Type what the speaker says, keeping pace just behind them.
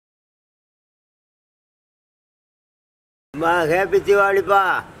பா ஹேப்பி தீபாவளிப்பா.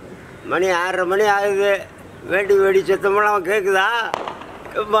 மணி 6:30 மணி ஆகுது. வேட்டி வெடி சத்தமெல்லாம் கேட்குதா?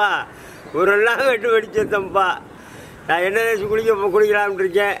 பா ஊரெல்லாம் வேட்டு வெடி சத்தம்ப்பா. நான் என்ன குளிக்கலாம்னு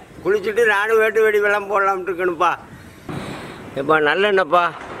இருக்கேன். குளிச்சுட்டு நானும் வேட்டு வெடி வெள்ளம் போடலாம்னு இருக்கணும்ப்பா. எப்பா நல்லெண்ணெய்ப்பா,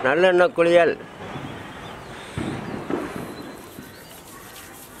 நல்லெண்ணெய் குளியல்.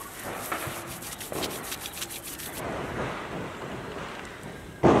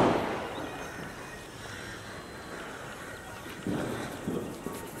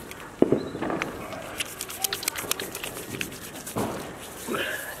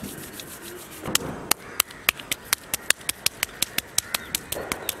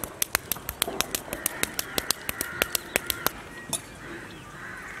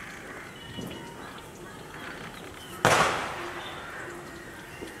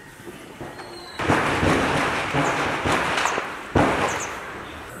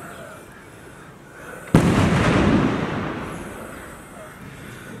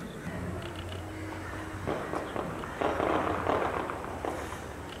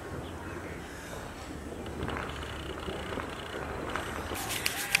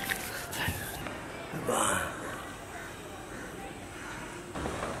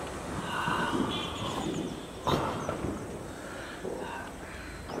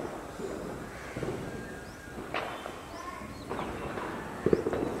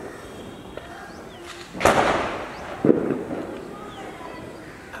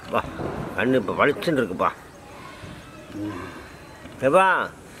 கண்ணு இப்போ வலிச்சுன்னு இருக்குப்பா. ஏப்பா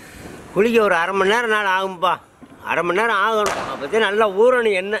குளிக்க ஒரு 1/2 மணி நேரம் நாள் ஆகும்ப்பா. 1/2 மணி நேரம் ஆகணும். அப்போதே நல்லா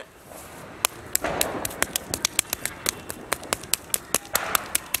ஊறணும் எண்ணெய்.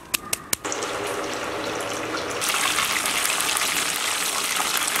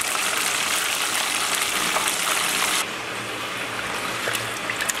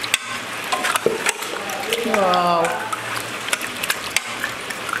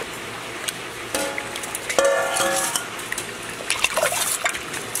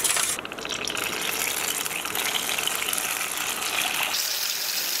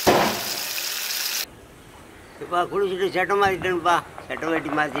 இப்போ குளிச்சுட்டு சட்டை மாற்றிட்டேன்ப்பா. சட்டை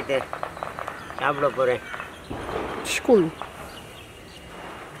வெட்டி மாற்றிட்டு சாப்பிட போகிறேன். ஸ்கூல்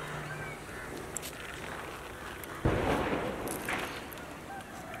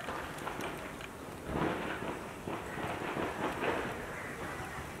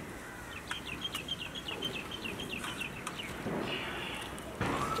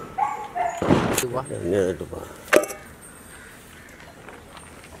எடுத்துப்பா.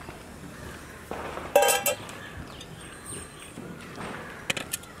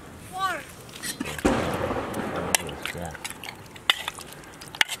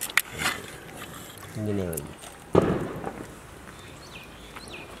 இங்கே வை.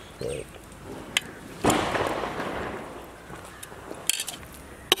 சரி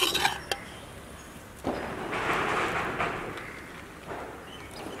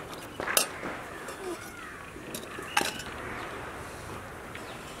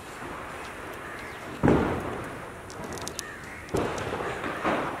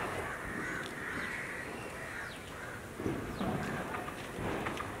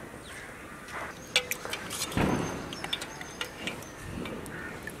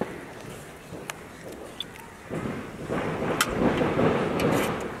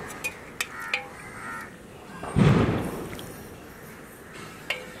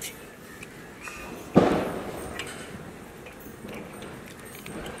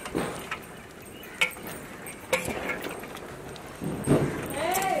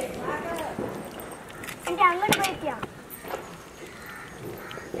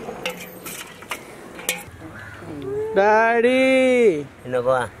டாடி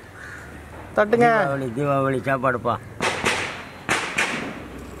என்னப்பா தட்டுங்க. தீபாவளி சாப்பாடுப்பா.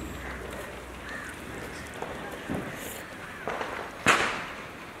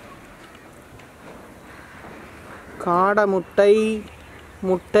 காடை முட்டை,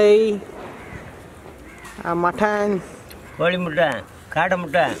 முட்டை, மட்டன், கோழி முட்டை, காடை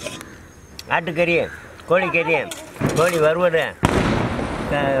முட்டை, ஆட்டுக்கறி, கோழிக்கறி, கோழி வறுவல்,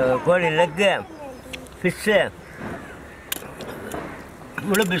 கோழி லெக்கு, ஃபிஷ்ஷு,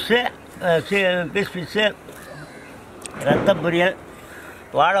 முழு ஃபிஷ்ஷு, ஃபிஷ்ஷு, ரத்த பொரியல்,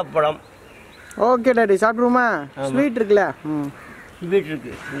 வாழைப்பழம். Okay daddy சாப்பிடுவோமா? ஸ்வீட் இருக்குல்ல? ஸ்வீட்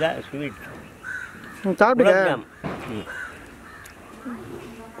இருக்குது. இல்லை ஸ்வீட் சாப்பிடுங்க.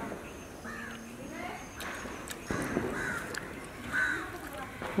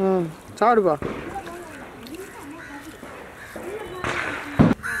 சாப்பிடுப்பா.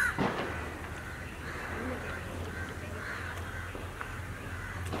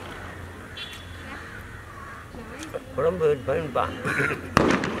 குழம்பு பயன்பா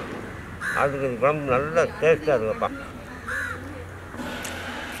அதுக்கு குழம்பு நல்லா டேஸ்ட்டாக இருக்குப்பா.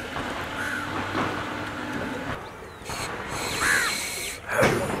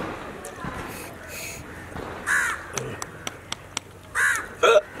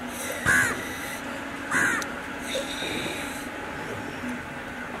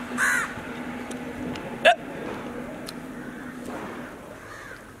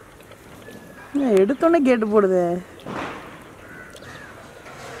 எடுத்தோன்னே கேட்டு போடுது.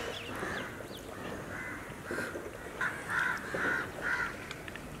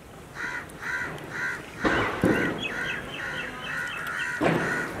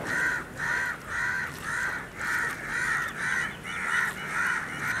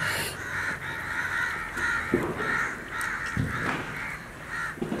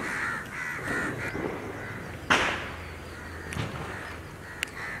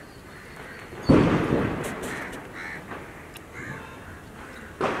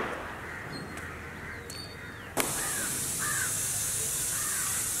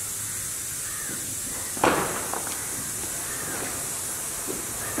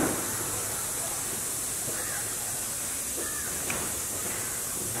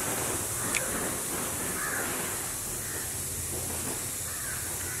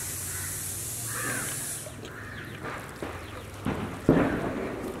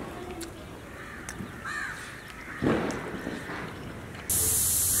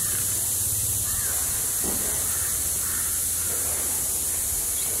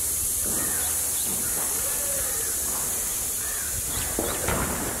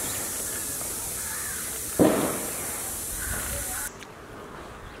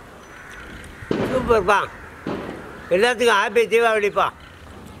 சூப்பர்ப்பா. எல்லாத்துக்கும் ஹாப்பி தீபாவளிப்பா.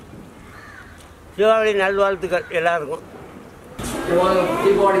 தீபாவளி நல்வாழ்த்துக்கள் எல்லாருக்கும்.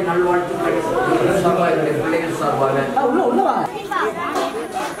 தீபாவளி நல்வாழ்த்துக்கள் பிள்ளைகள் சார்பாக.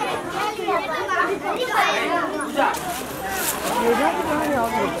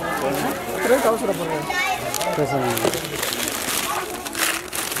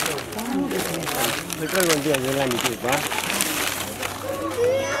 பெட்ரோல் வந்து அதெல்லாம் நிற்கிதுப்பா.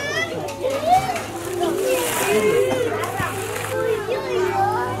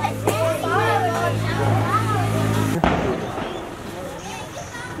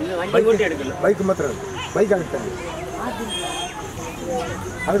 பைக் மாத்திரம் பைக் அனுப்பிட்டாங்க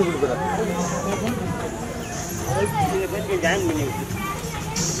அது கொடுக்குறேன். ஜாயின் பண்ணி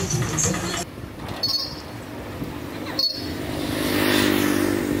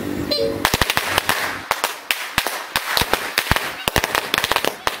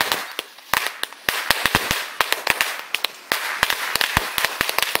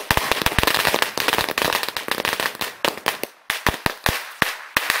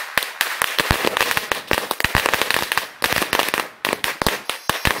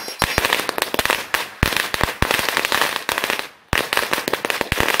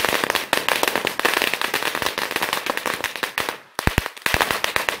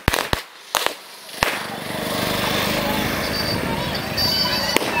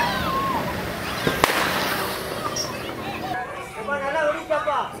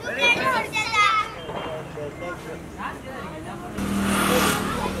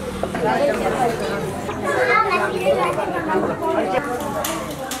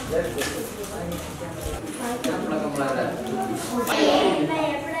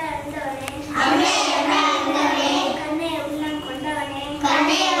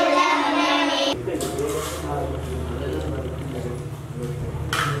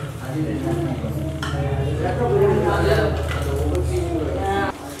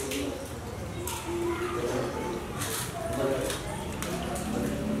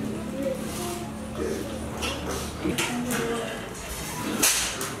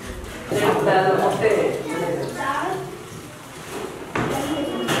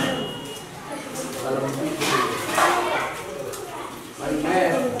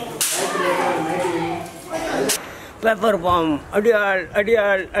பேப்பர் பாம் அடியாள்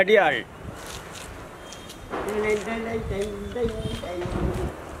அடியாள் அடியாள்.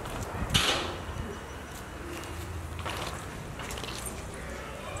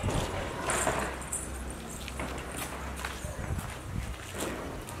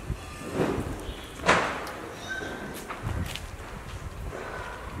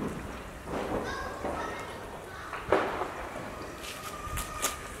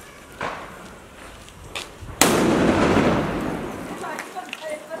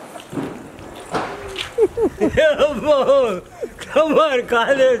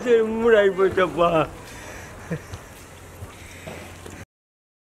 காலேஜ் மூடாகி போச்சப்பா.